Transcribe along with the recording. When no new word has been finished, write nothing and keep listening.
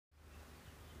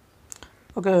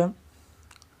Okay,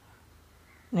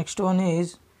 next one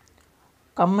is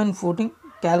combined footing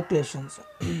calculations.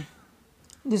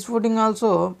 This footing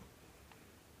also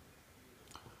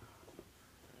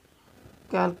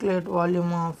calculate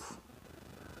volume of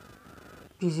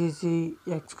PCC,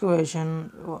 excavation,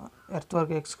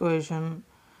 earthwork excavation,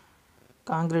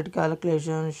 concrete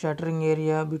calculation, shuttering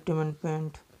area, bitumen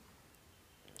paint.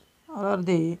 All are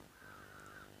the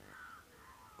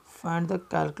find the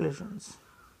calculations.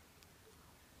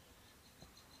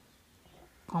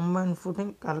 Combined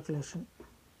footing calculation.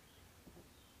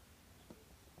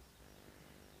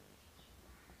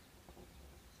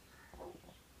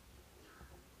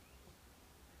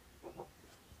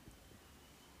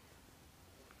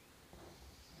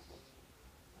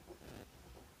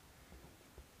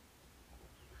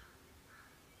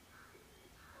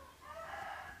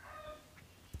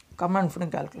 Combined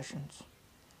footing calculations.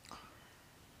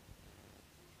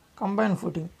 Combined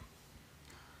footing.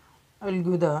 I will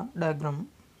give the diagram.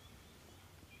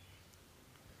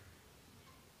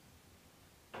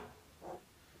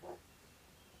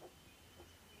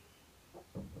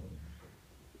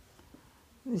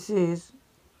 This is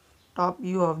top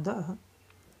view of the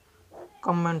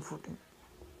combined footing.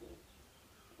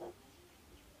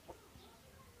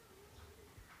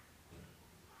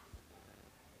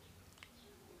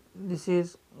 This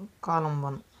is column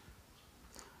 1.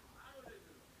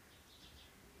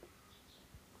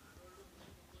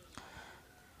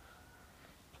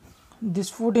 This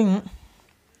footing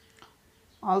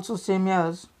also same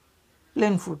as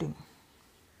plain footing,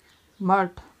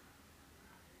 but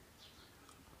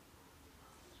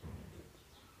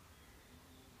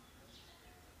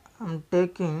I am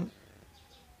taking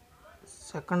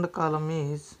second column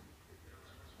is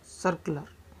circular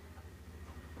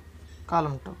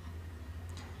column 2.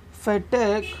 If I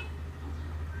take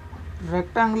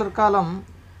rectangular column,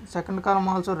 second column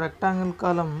also rectangular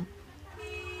column,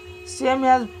 same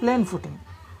as plain footing.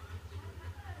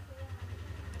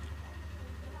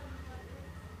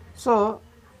 So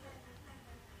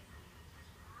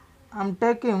I am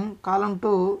taking column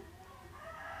 2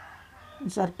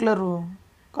 circular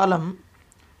column,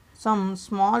 some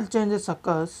small changes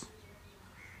occurs.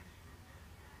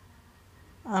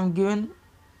 I am given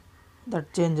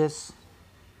that changes.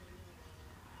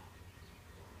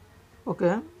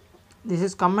 Okay, this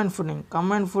is combined footing.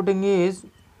 Combined footing is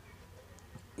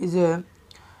a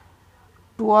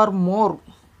two or more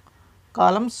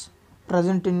columns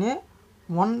present in a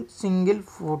one single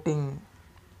footing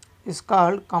is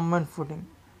called combined footing.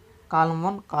 Column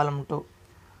 1, column 2.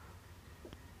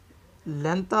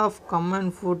 Length of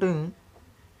combined footing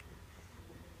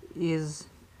is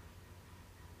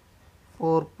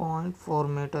 4.4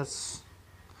 meters.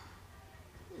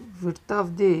 Width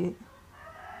of the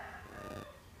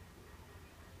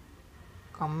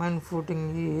combined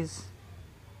footing is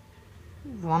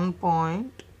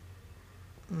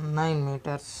 1.9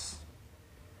 meters.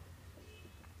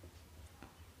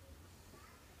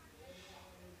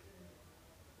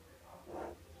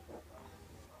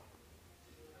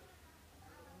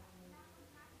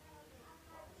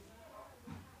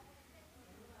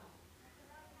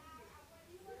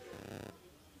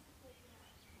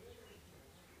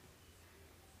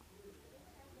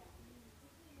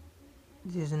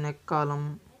 This is neck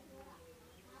column.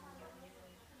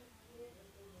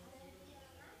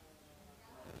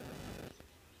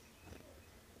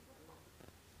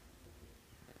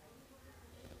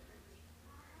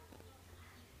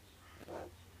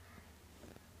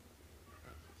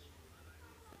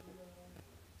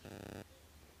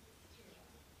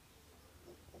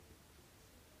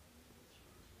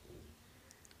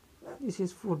 This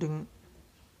is footing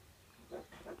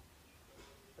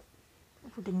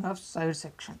of side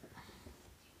section.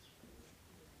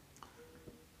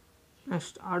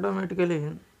 Next,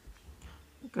 automatically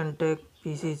you can take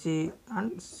PCC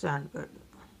and sand bed.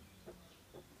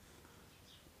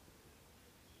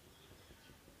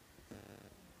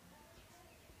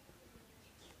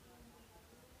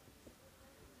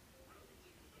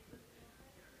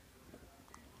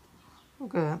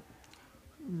 Okay,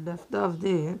 depth of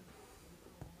the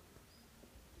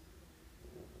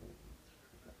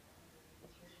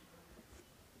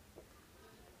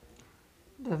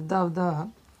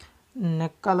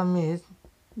neck column is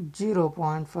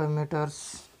 0.5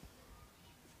 meters.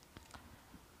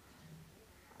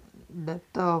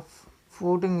 Depth of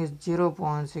footing is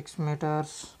 0.6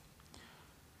 meters.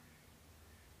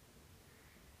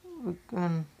 We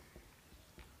can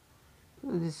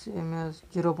do the same as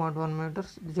 0.1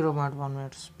 meters, 0.1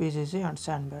 meters PCC and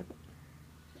sand bed.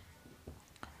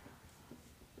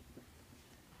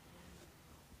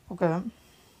 Okay,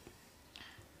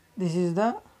 This is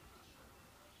the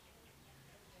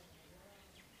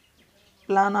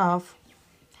plan of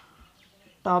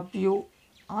top view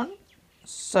and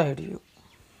side view.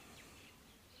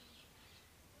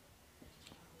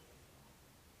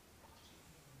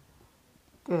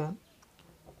 Okay,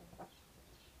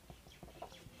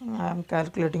 I am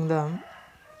calculating the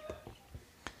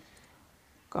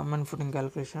common footing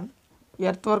calculation.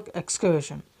 Earthwork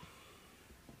excavation.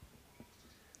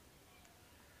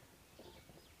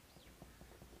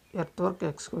 Earthwork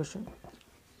excavation.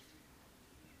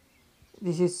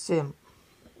 This is same.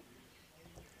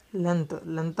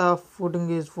 Length of footing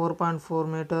is 4.4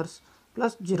 meters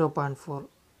plus 0.4,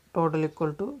 total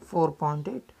equal to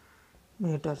 4.8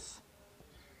 meters.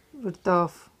 Width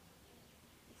of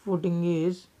footing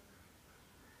is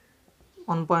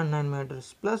 1.9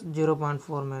 meters plus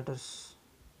 0.4 meters.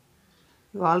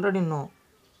 You already know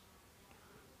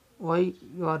why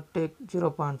you are take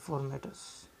 0.4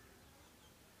 meters.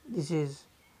 This is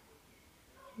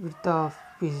width of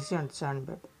PCC and sand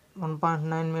bed.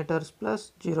 1.9 meters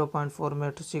plus 0.4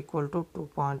 meters equal to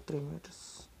 2.3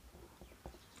 meters.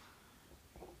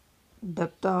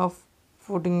 Depth of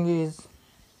footing is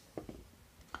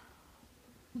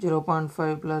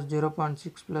 0.5 plus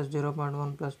 0.6 plus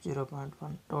 0.1 plus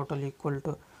 0.1, total equal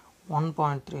to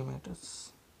 1.3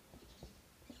 meters.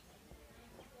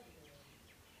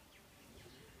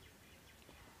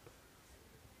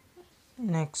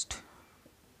 Next,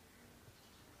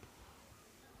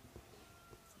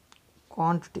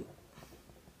 quantity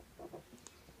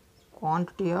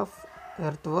of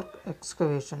earthwork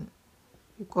excavation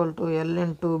equal to L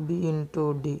into B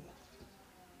into D,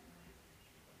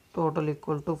 total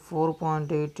equal to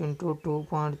 4.8 into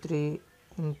 2.3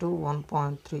 into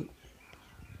 1.3,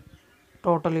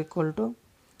 total equal to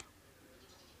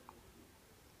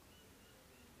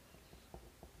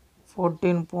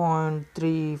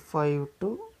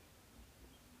 14.352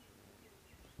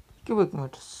 cubic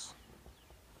meters.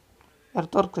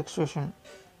 Earthwork excavation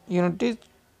unit is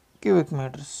cubic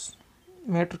meters,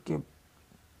 meter cube,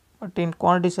 but in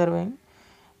quantity surveying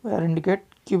we are indicate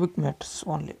cubic meters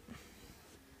only.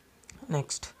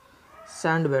 Next,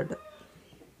 sand bed.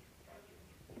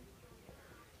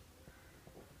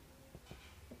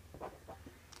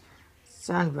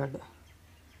 Sand bed.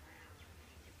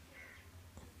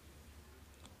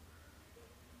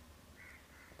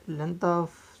 Length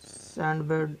of sand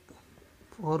bed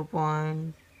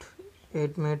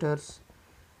 4.8 meters,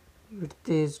 width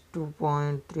is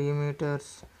 2.3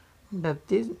 meters,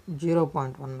 depth is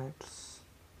 0.1 meters.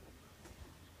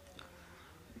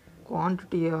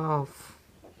 Quantity of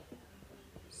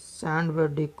sand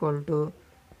bed equal to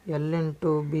L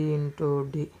into B into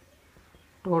D,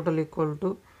 total equal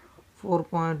to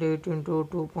 4.8 into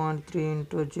 2.3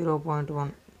 into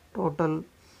 0.1, total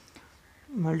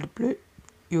multiply,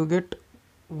 you get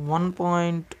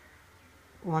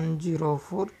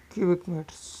 1.104 cubic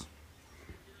meters.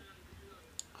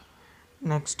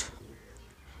 Next,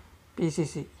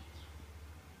 PCC.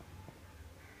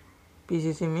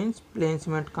 PCC means plain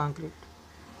cement concrete.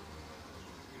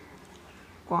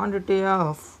 Quantity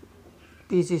of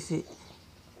PCC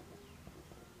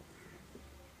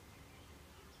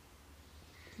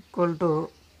equal to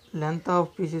length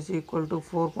of PCC equal to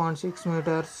 4.6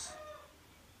 meters,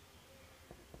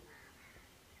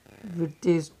 width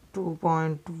is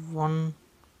 2.1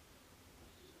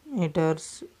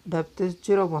 meters, depth is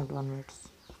 0.1 meters.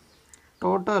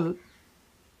 Total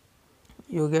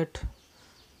you get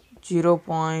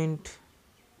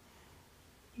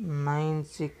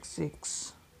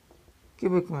 0.966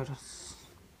 cubic meters.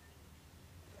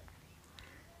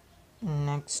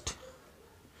 Next,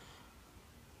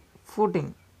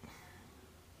 footing.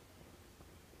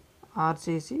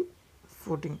 RCC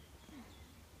footing.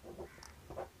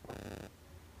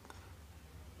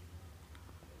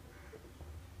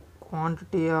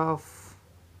 Quantity of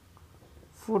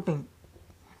footing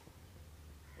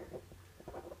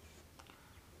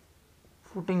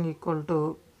equal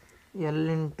to L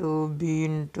into B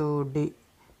into D.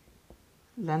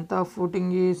 Length of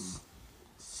footing is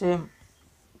same,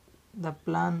 the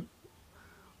plan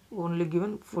only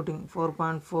given footing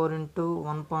 4.4 into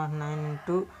 1.9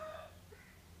 into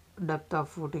depth of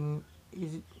footing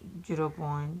is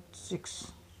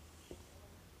 0.6,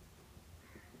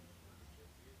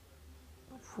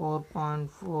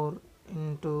 4.4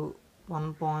 into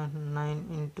 1.9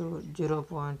 into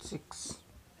 0.6,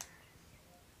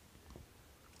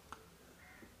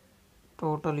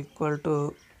 total equal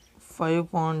to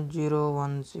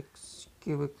 5.016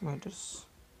 cubic meters.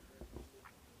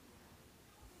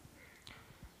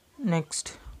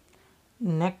 Next,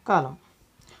 neck column.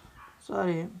 So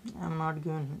sorry, I am not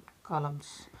given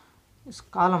columns. This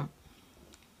column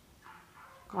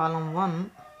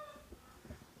 1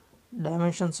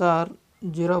 dimensions are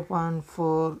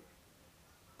 0.4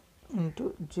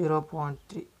 into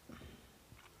 0.3,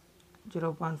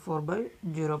 0.4 by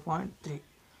 0.3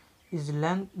 is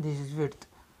length, this is width.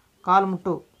 Column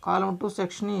 2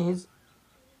 section is,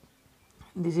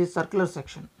 this is circular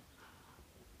section.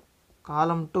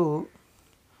 Column 2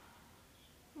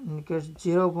 indicates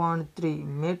 0.3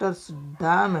 meters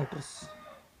diameters.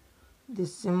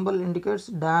 This symbol indicates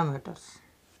diameters.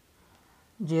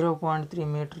 0.3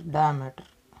 meter diameter,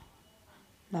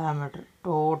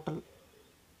 total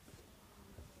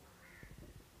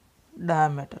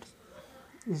diameter.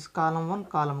 This is column 1,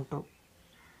 column 2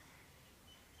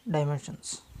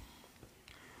 dimensions.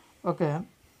 Okay,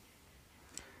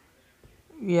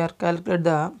 we are calculate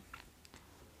the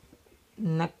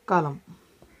neck column.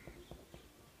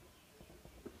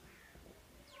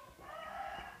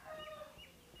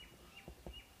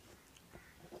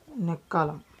 Neck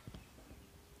column.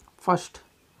 First,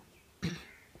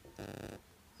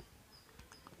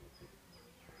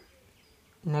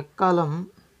 neck column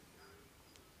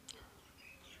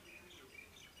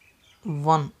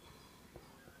 1,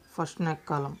 first neck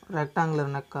column, rectangular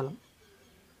neck column,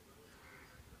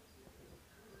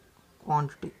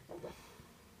 quantity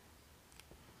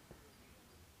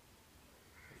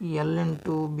L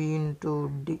into B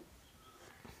into D.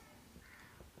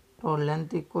 So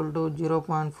length equal to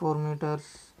 0.4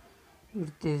 meters,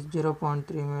 width is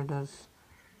 0.3 meters,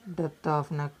 depth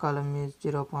of neck column is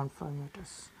 0.5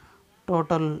 meters.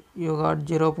 Total you got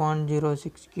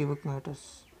 0.06 cubic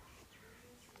meters.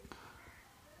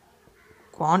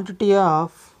 Quantity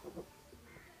of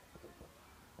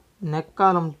neck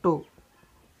column 2,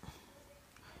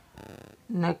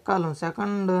 neck column,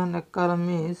 second neck column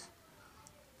is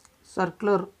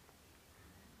circular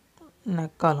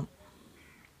neck column.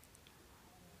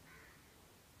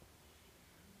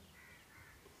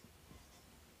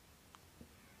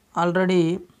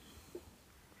 Already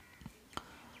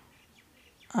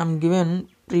I am given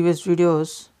previous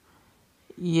videos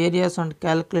areas and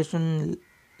calculation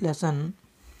lesson.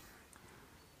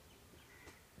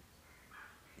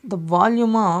 The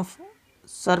volume of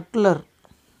circular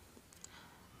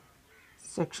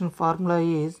section formula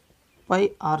is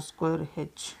pi r square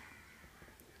h.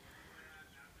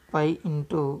 Pi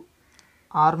into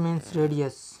r means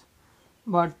radius,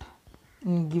 but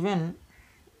in given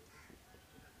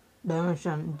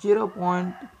dimension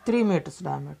 0.3 meters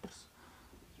diameters.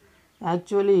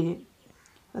 Actually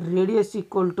radius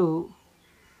equal to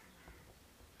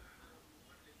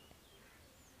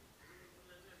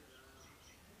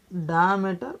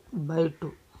diameter by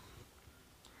 2.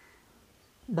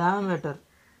 Diameter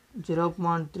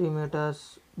 0.3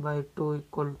 meters by 2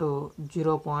 equal to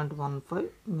 0.15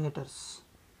 meters.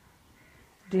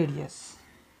 Radius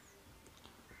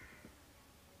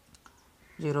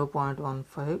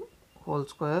 0.15 whole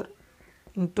square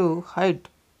into height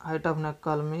of neck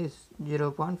column is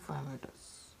 0.5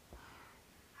 meters.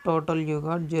 Total you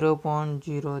got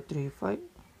 0.035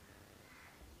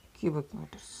 cubic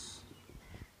meters.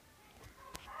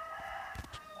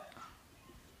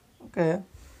 Okay,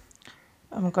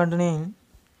 I am continuing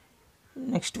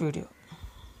next video.